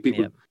basically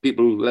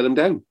people let him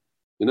down,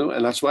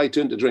 and that's why he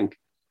turned to drink.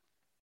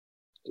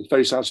 It's a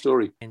very sad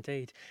story.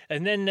 Indeed.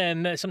 And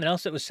then something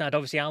else that was sad,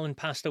 obviously Alan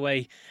passed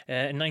away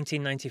in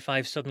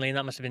 1995 suddenly, and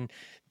that must have been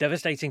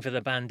devastating for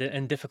the band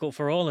and difficult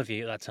for all of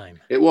you at that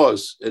time. It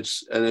was.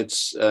 It's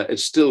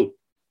still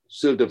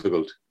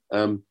difficult.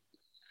 It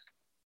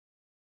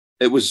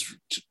was,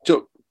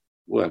 put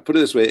it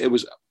this way, it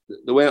was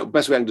the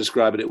best way I can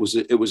describe it. It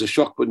was a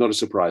shock, but not a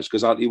surprise,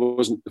 because he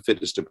wasn't the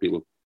fittest of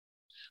people.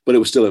 But it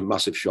was still a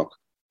massive shock.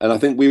 And I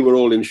think we were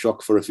all in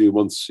shock for a few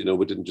months.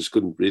 We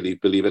couldn't really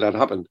believe it had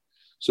happened.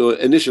 So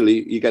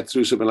initially, you get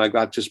through something like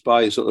that just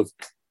by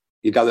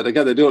you gather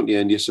together, don't you?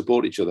 And you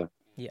support each other.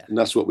 Yeah. And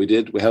that's what we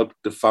did. We helped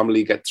the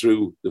family get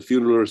through the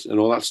funerals and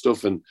all that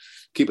stuff, and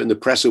keeping the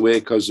press away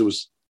because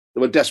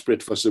they were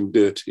desperate for some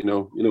dirt, you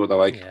know what they're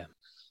like.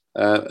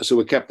 Yeah. So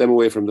we kept them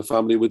away from the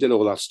family. We did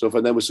all that stuff.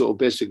 And then we sort of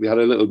basically had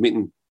a little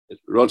meeting at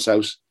Rod's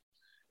house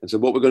and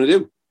said, what we're going to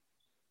do.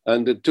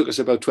 And it took us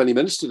about 20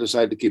 minutes to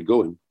decide to keep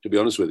going, to be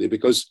honest with you,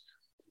 because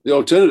the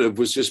alternative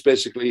was just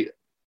basically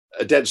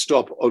a dead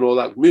stop on all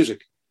that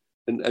music.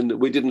 And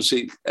we didn't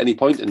see any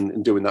point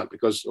in doing that,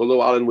 because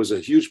although Alan was a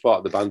huge part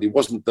of the band, he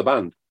wasn't the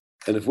band.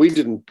 And if we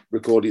didn't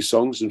record his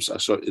songs and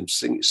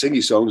sing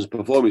his songs and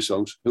perform his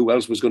songs, who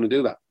else was going to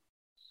do that?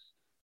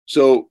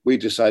 So we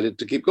decided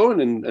to keep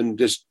going and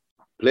just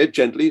play it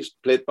gently,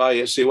 play it by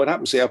ear, see what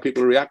happened, see how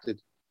people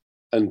reacted.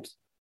 And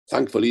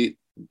thankfully,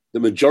 the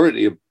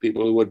majority of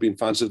people who had been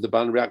fans of the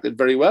band reacted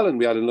very well. And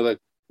we had another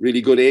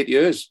really good 8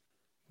 years.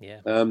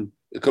 Yeah.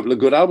 A couple of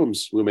good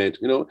albums were made.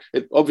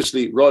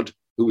 Obviously, Rod,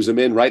 who was the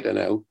main writer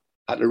now,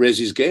 had to raise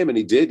his game, and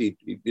he did.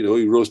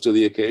 He rose to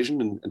the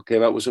occasion and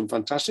came out with some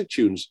fantastic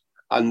tunes.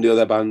 And the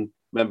other band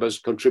members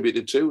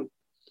contributed too.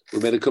 We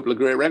made a couple of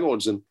great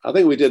records, and I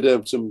think we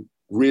did some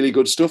really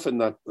good stuff in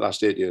that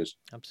last 8 years.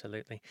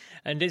 Absolutely.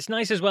 And it's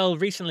nice as well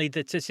recently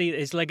to see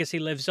his legacy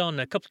lives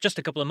on. Just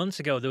a couple of months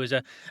ago, there was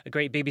a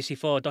great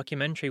BBC4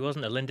 documentary,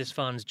 wasn't it?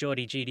 Lindisfarne's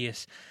Geordie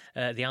Gedius,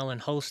 the Alan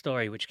Hull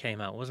story, which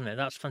came out, wasn't it?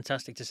 That's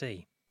fantastic to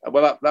see.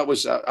 Well, that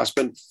was, I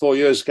spent 4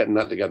 years getting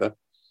that together.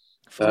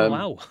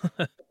 Wow.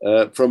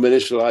 From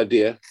initial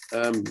idea.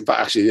 But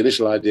actually, the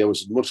initial idea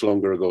was much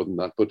longer ago than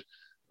that.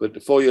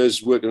 But 4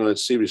 years working on it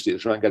seriously to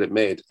try and get it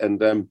made.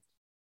 And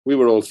we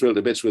were all thrilled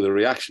to bits with the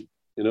reaction,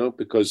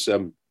 because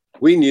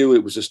we knew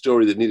it was a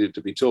story that needed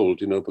to be told,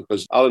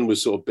 because Alan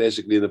was sort of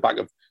basically in the back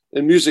of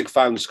in music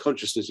fans'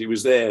 consciousness. He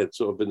was there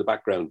sort of in the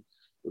background.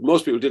 But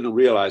most people didn't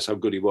realize how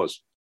good he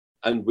was.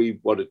 And we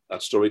wanted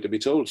that story to be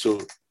told.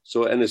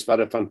 And it's had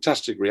a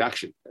fantastic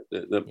reaction.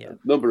 The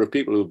number of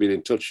people who have been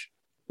in touch,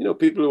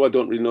 people who I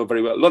don't really know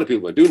very well, a lot of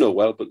people I do know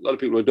well, but a lot of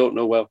people who I don't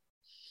know well,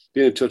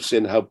 being in touch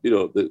saying how,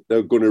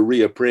 they're going to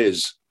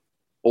reappraise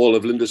all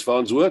of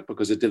Lindisfarne's work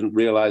because they didn't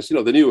realize,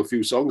 they knew a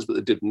few songs, but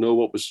they didn't know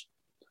what was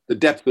the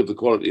depth of the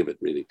quality of it,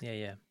 really.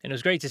 Yeah. And it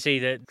was great to see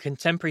the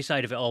contemporary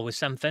side of it all with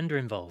Sam Fender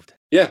involved.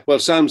 Yeah, well,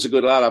 Sam's a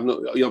good lad.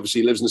 He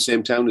obviously lives in the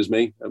same town as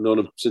me. I've known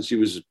him since he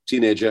was a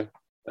teenager.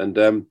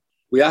 And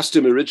we asked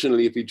him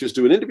originally if he'd just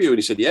do an interview, and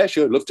he said, yeah,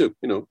 sure, I'd love to.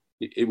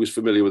 He was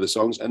familiar with the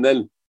songs. And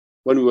then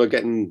when we were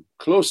getting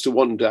close to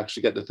wanting to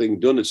actually get the thing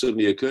done, it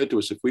suddenly occurred to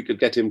us if we could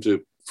get him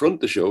to front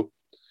the show,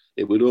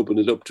 it would open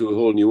it up to a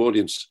whole new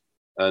audience.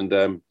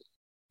 And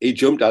he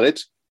jumped at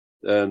it.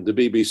 The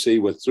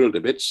BBC were thrilled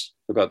to bits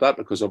about that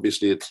because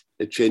obviously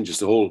it changes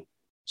the whole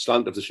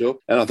slant of the show.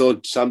 And I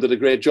thought Sam did a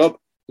great job.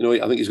 I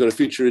think he's got a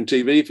future in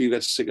TV if he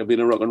gets sick of being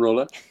a rock and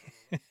roller.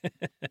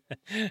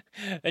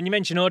 And you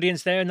mentioned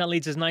audience there, and that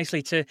leads us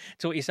nicely to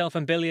what yourself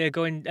and Billy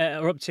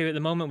are up to at the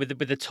moment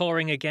with the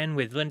touring again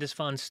with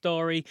Lindisfarne's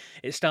Story.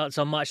 It starts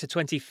on March the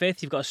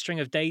 25th. You've got a string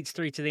of dates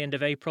through to the end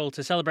of April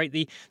to celebrate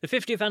the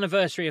 50th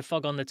anniversary of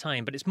Fog on the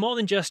Tyne. But it's more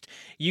than just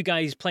you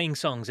guys playing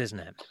songs, isn't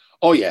it?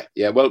 Oh yeah.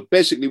 Well,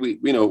 basically,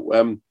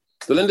 the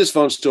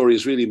Lindisfarne Story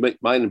is really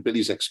mine and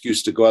Billy's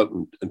excuse to go out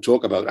and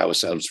talk about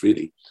ourselves,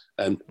 really,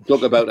 and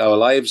talk about our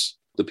lives,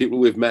 the people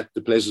we've met,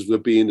 the places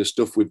we've been, the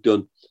stuff we've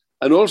done.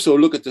 And also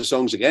look at the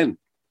songs again,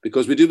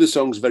 because we do the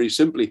songs very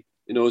simply.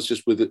 It's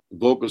just with the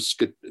vocals,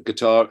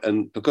 guitar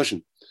and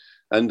percussion.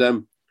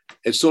 And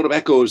it sort of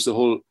echoes the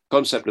whole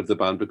concept of the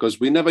band, because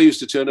we never used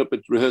to turn up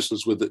at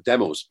rehearsals with the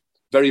demos.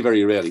 Very,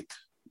 very rarely.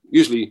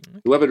 Usually,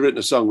 whoever had written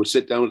a song would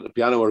sit down at the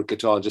piano or a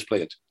guitar and just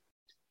play it.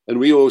 And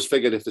we always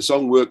figured if the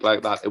song worked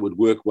like that, it would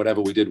work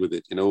whatever we did with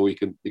it. You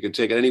can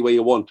take it any way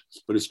you want,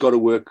 but it's got to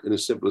work in the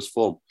simplest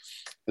form.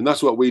 And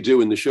that's what we do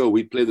in the show.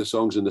 We play the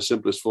songs in the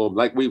simplest form,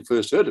 like we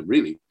first heard them,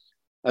 really.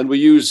 And we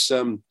use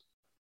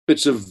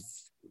bits of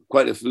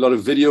quite a lot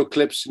of video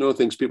clips,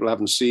 things people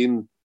haven't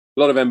seen, a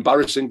lot of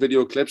embarrassing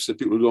video clips that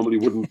people normally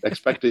wouldn't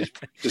expect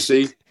to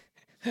see.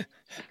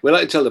 We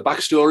like to tell the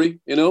backstory,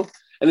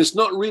 and it's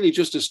not really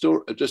just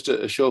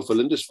a show for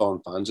Lindisfarne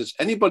fans. It's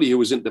anybody who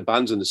was into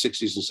bands in the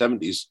 60s and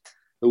 70s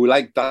who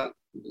liked the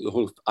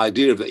whole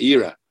idea of the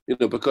era,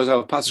 because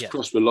our paths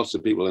crossed with lots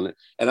of people in it.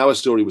 And our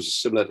story was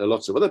similar to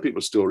lots of other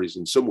people's stories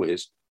in some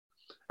ways.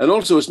 And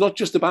also, it's not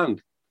just the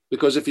band.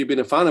 Because if you've been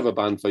a fan of a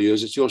band for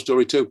years, it's your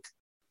story too.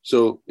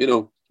 So, a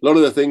lot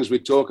of the things we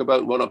talk about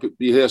and whatnot,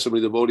 you hear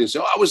somebody in the audience say,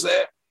 oh, I was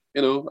there,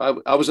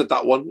 I was at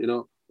that one,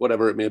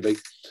 whatever it may be. And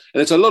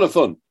it's a lot of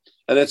fun.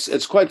 And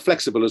it's quite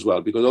flexible as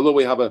well, because although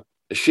we have a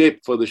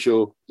shape for the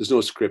show, there's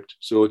no script.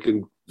 So it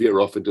can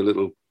veer off into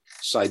little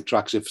side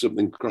tracks if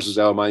something crosses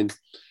our mind.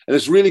 And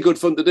it's really good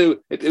fun to do.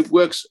 It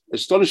works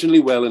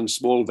astonishingly well in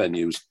small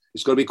venues.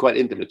 It's got to be quite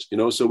intimate,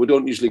 so we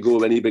don't usually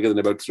go any bigger than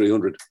about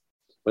 300.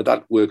 but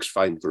that works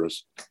fine for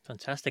us.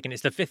 Fantastic. And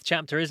it's the 5th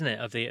chapter, isn't it,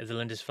 of the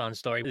Lindisfarne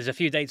story. There's a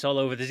few dates all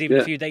over. There's even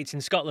a few dates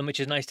in Scotland, which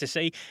is nice to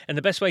see. And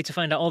the best way to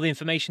find out all the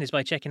information is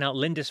by checking out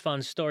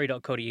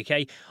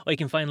lindisfarnestory.co.uk, or you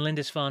can find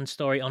Lindisfarne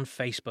Story on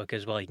Facebook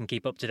as well. You can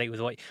keep up to date with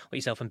what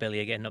yourself and Billy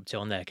are getting up to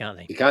on there, can't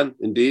they? You can,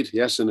 indeed,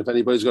 yes. And if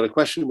anybody's got a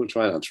question, we'll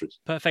try and answer it.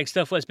 Perfect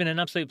stuff. Well, it's been an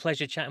absolute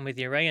pleasure chatting with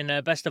you, Ray,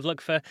 and best of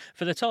luck for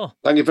the tour.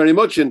 Thank you very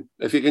much. And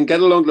if you can get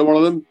along to one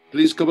of them,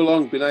 please come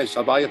along. Be nice.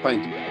 I'll buy you a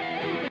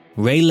pint.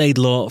 Ray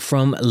Laidlaw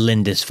from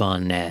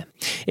Lindisfarne there.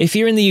 If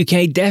you're in the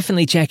UK,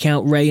 definitely check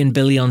out Ray and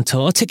Billy on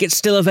tour. Tickets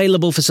still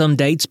available for some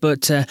dates,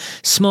 but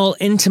small,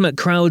 intimate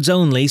crowds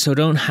only, so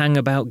don't hang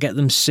about, get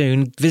them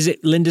soon.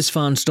 Visit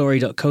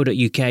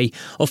lindisfarnestory.co.uk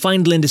or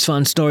find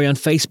Lindisfarne Story on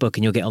Facebook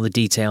and you'll get all the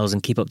details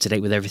and keep up to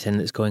date with everything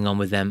that's going on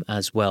with them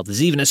as well.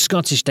 There's even a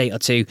Scottish date or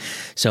two,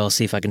 so I'll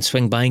see if I can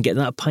swing by and get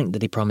that pint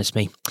that he promised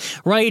me.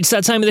 Right, it's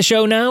that time of the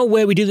show now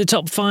where we do the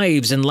top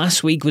 5s, and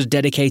last week was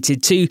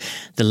dedicated to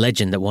the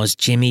legend that was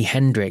Jimi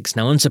Hendrix.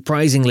 Now,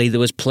 unsurprisingly, there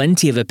was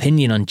plenty of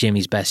opinion on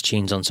Jimmy's best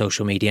tunes on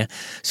social media,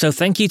 so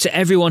thank you to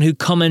everyone who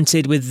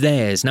commented with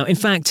theirs. Now, in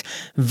fact,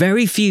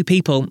 very few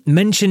people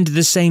mentioned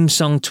the same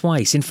song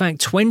twice. In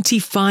fact,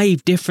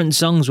 25 different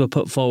songs were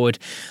put forward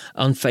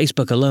on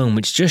Facebook alone,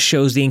 which just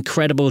shows the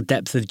incredible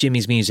depth of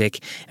Jimmy's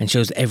music and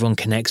shows that everyone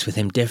connects with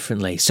him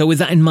differently. So with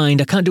that in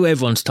mind, I can't do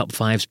everyone's top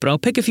 5s, but I'll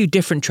pick a few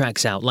different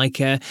tracks out,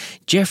 like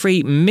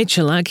Jeffrey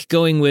Michalak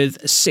going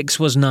with 6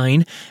 Was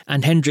 9,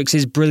 and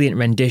Hendrix's brilliant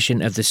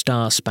rendition of the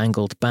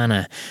Star-Spangled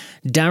Banner.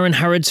 Darren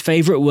Harrod's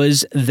favourite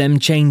was Them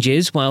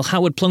Changes, while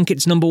Howard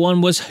Plunkett's number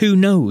 1 was Who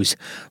Knows.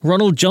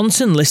 Ronald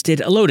Johnson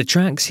listed a load of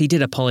tracks. He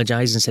did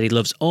apologise and said he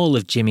loves all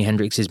of Jimi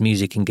Hendrix's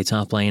music and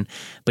guitar playing,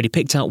 but he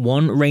picked out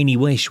one, Rainy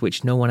Wish,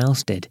 which no one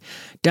else did.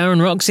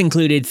 Darren Rocks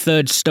included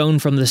Third Stone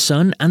from the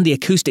Sun and the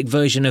acoustic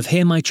version of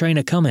Hear My Train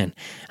A-Comin',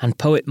 and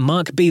poet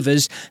Mark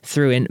Beavers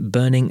threw in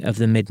Burning of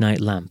the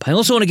Midnight Lamp. I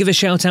also want to give a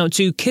shout out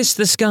to Kiss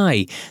the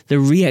Sky, the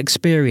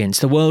Re-Experience,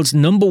 the world's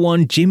number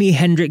 1 Jimi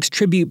Hendrix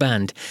tribute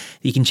band.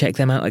 You can check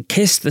them out at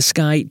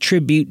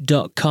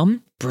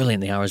kisstheskytribute.com.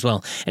 Brilliant they are as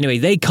well. Anyway,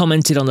 they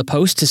commented on the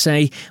post to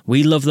say,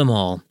 we love them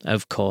all.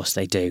 Of course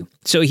they do.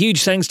 So a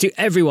huge thanks to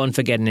everyone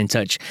for getting in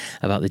touch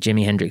about the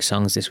Jimi Hendrix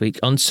songs this week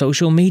on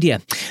social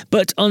media.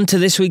 But on to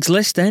this week's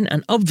list then,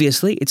 and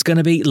obviously it's going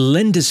to be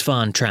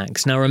Lindisfarne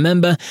tracks. Now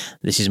remember,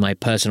 this is my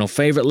personal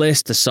favourite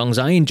list, the songs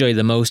I enjoy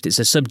the most. It's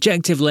a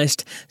subjective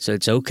list, so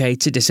it's okay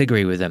to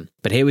disagree with them.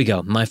 But here we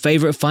go, my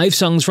favourite 5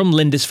 songs from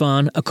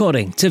Lindisfarne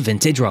according to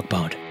Vintage Rock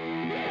Pod.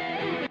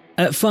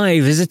 At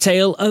 5 is a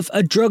tale of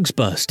a drugs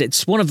bust.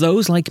 It's one of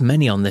those, like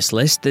many on this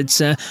list,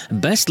 that's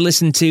best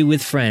listened to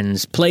with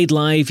friends. Played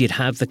live, you'd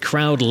have the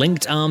crowd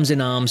linked arms in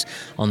arms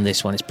on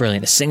this one. It's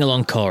brilliant, a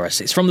sing-along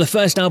chorus. It's from the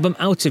first album,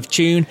 Out of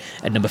Tune.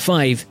 At number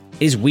 5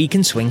 is We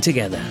Can Swing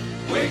Together.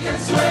 We can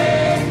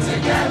swing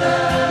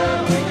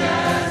together, we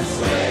can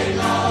swing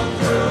all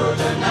through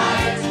the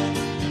night.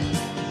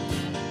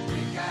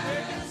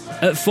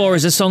 At 4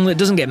 is a song that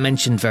doesn't get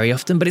mentioned very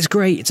often, but it's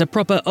great. It's a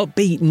proper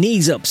upbeat,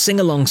 knees-up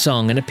sing-along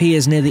song and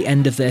appears near the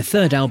end of their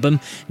third album,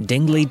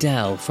 Dingley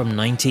Dell, from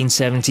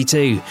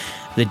 1972.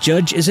 The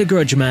Judge is a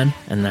Grudge Man,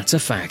 and that's a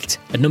fact.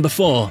 At number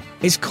 4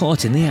 is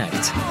Caught in the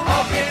Act.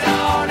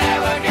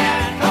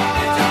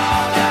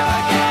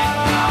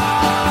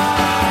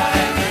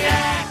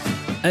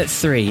 At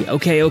 3,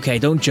 okay,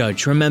 don't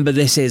judge. Remember,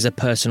 this is a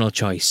personal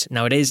choice.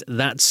 Now, it is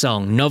that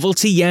song.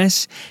 Novelty,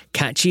 yes.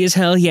 Catchy as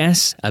hell,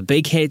 yes. A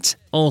big hit,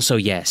 also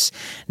yes.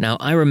 Now,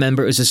 I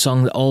remember it was a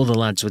song that all the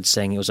lads would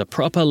sing. It was a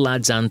proper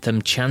lads'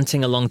 anthem,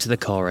 chanting along to the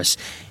chorus.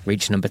 It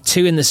reached number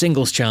 2 in the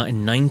singles chart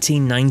in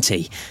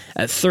 1990.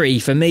 At 3,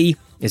 for me,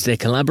 is their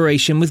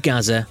collaboration with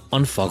Gaza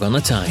on Fog on the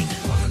Tyne.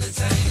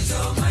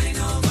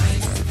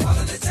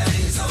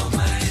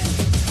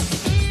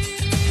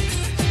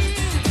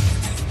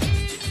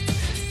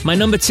 My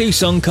number 2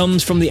 song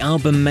comes from the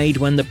album made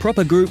when the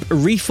proper group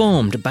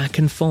reformed Back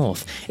and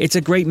Forth. It's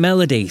a great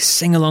melody,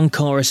 sing-along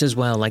chorus as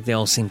well, like they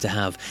all seem to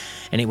have.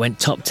 And it went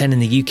top 10 in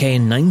the UK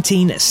in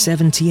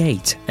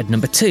 1978. At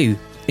number 2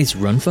 is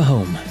Run for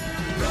Home.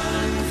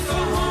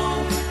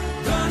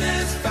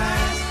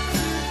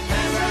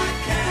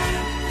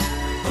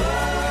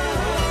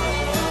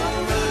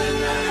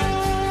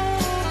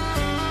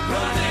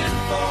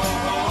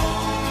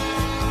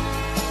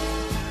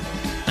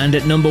 And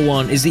at number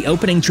 1 is the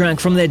opening track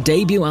from their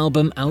debut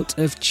album, Out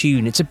of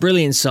Tune. It's a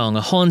brilliant song,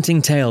 a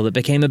haunting tale that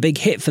became a big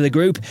hit for the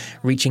group,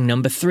 reaching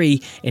number 3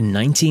 in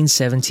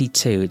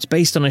 1972. It's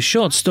based on a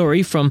short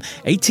story from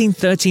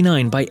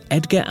 1839 by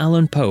Edgar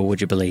Allan Poe,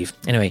 would you believe?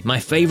 Anyway, my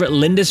favourite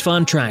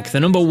Lindisfarne track,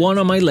 the number 1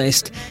 on my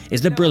list,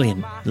 is the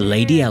brilliant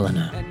Lady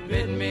Eleanor. And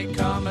bid me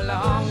come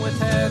along with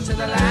her to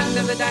the land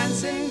of the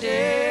dancing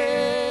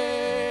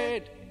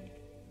dead.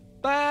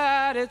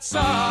 But it's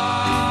all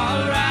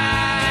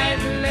right,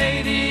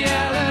 Lady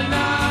Eleanor.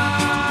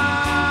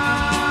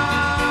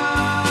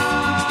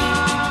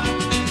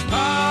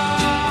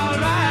 All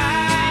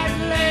right,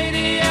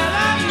 Lady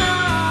Eleanor.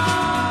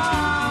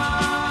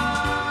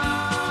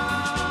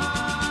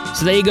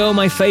 So there you go,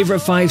 my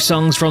favourite 5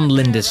 songs from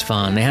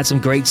Lindisfarne. They had some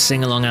great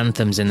sing-along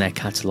anthems in their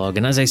catalogue,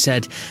 and as I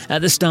said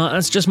at the start,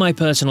 that's just my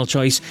personal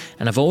choice,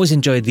 and I've always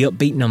enjoyed the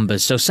upbeat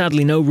numbers, so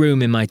sadly no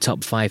room in my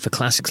top 5 for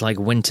classics like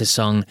Winter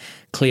Song,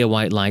 Clear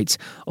White Light,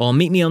 or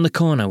Meet Me on the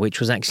Corner,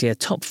 which was actually a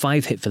top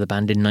 5 hit for the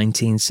band in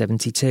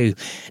 1972.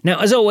 Now,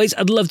 as always,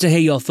 I'd love to hear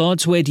your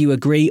thoughts. Where do you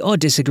agree or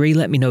disagree?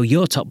 Let me know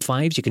your top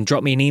 5s. You can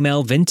drop me an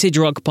email,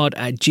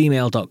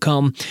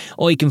 vintagerockpod@gmail.com,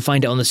 or you can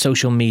find it on the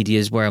social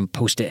medias where I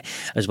post it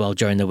as well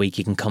during the week.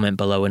 You can comment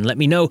below and let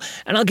me know,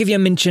 and I'll give you a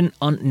mention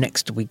on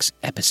next week's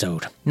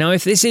episode. Now,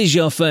 if this is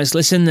your first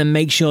listen, then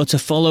make sure to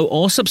follow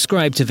or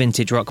subscribe to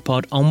Vintage Rock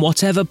Pod on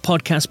whatever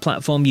podcast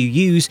platform you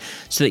use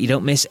so that you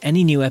don't miss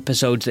any new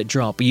episodes that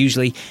drop,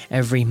 usually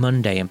every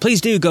Monday. And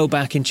please do go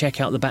back and check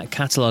out the back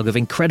catalogue of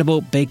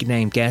incredible big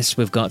name guests.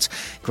 We've got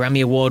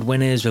Grammy Award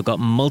winners, we've got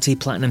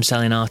multi-platinum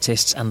selling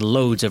artists, and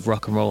loads of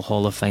Rock and Roll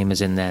Hall of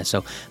Famers in there,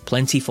 so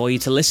plenty for you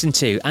to listen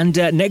to. And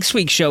next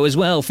week's show as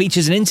well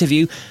features an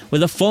interview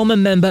with a former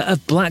member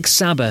of Black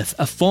Sabbath,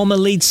 a former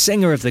lead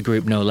singer of the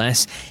group no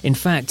less. In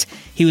fact,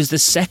 he was the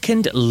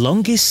second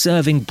longest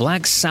serving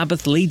Black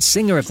Sabbath lead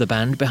singer of the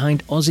band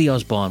behind Ozzy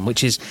Osbourne,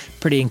 which is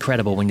pretty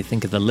incredible when you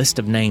think of the list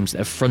of names that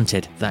have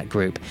fronted that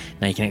group.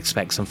 Now you can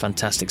expect some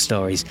fantastic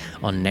stories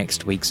on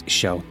next week's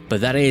show.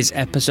 But that is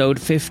episode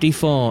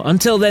 54.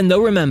 Until then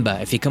though, remember,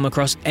 if you come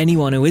across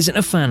anyone who isn't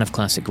a fan of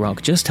classic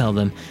rock, just tell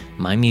them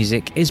my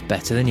music is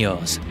better than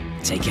yours.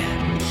 Take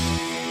care.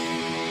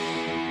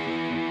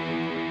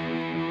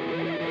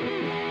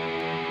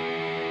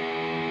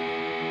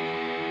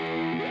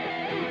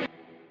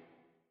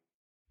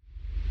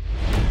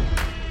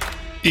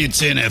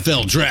 It's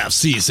NFL draft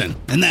season,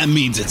 and that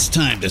means it's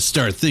time to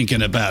start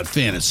thinking about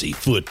fantasy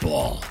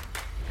football.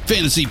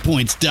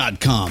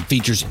 FantasyPoints.com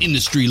features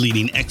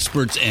industry-leading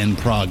experts and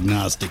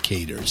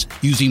prognosticators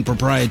using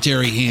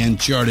proprietary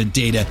hand-charted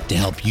data to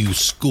help you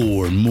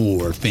score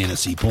more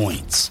fantasy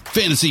points.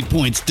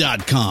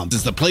 FantasyPoints.com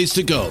is the place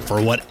to go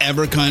for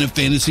whatever kind of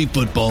fantasy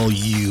football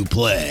you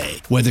play.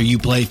 Whether you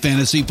play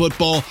fantasy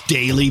football,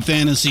 daily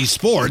fantasy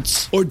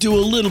sports, or do a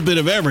little bit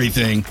of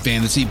everything,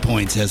 Fantasy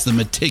Points has the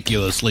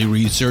meticulously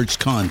researched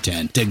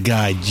content to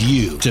guide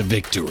you to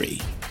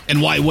victory. And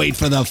why wait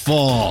for the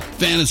fall?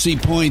 Fantasy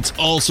Points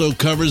also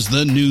covers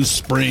the new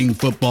spring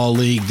football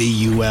league,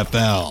 the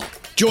UFL.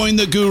 Join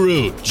the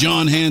guru,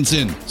 John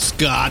Hansen,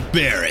 Scott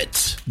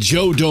Barrett,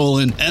 Joe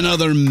Dolan, and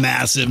other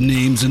massive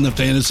names in the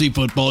fantasy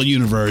football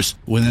universe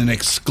with an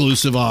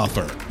exclusive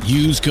offer.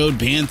 Use code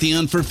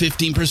Pantheon for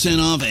 15%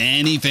 off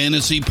any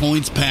Fantasy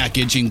Points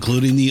package,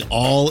 including the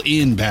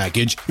all-in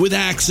package, with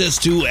access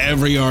to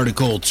every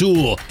article,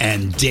 tool,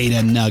 and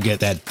data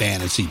nugget that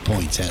Fantasy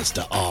Points has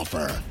to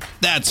offer.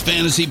 That's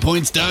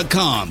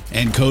FantasyPoints.com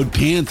and code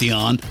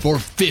Pantheon for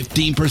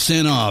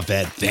 15% off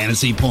at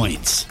Fantasy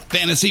Points.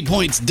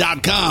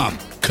 FantasyPoints.com,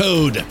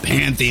 code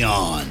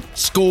Pantheon.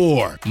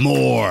 Score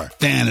more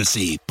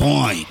fantasy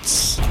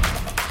points.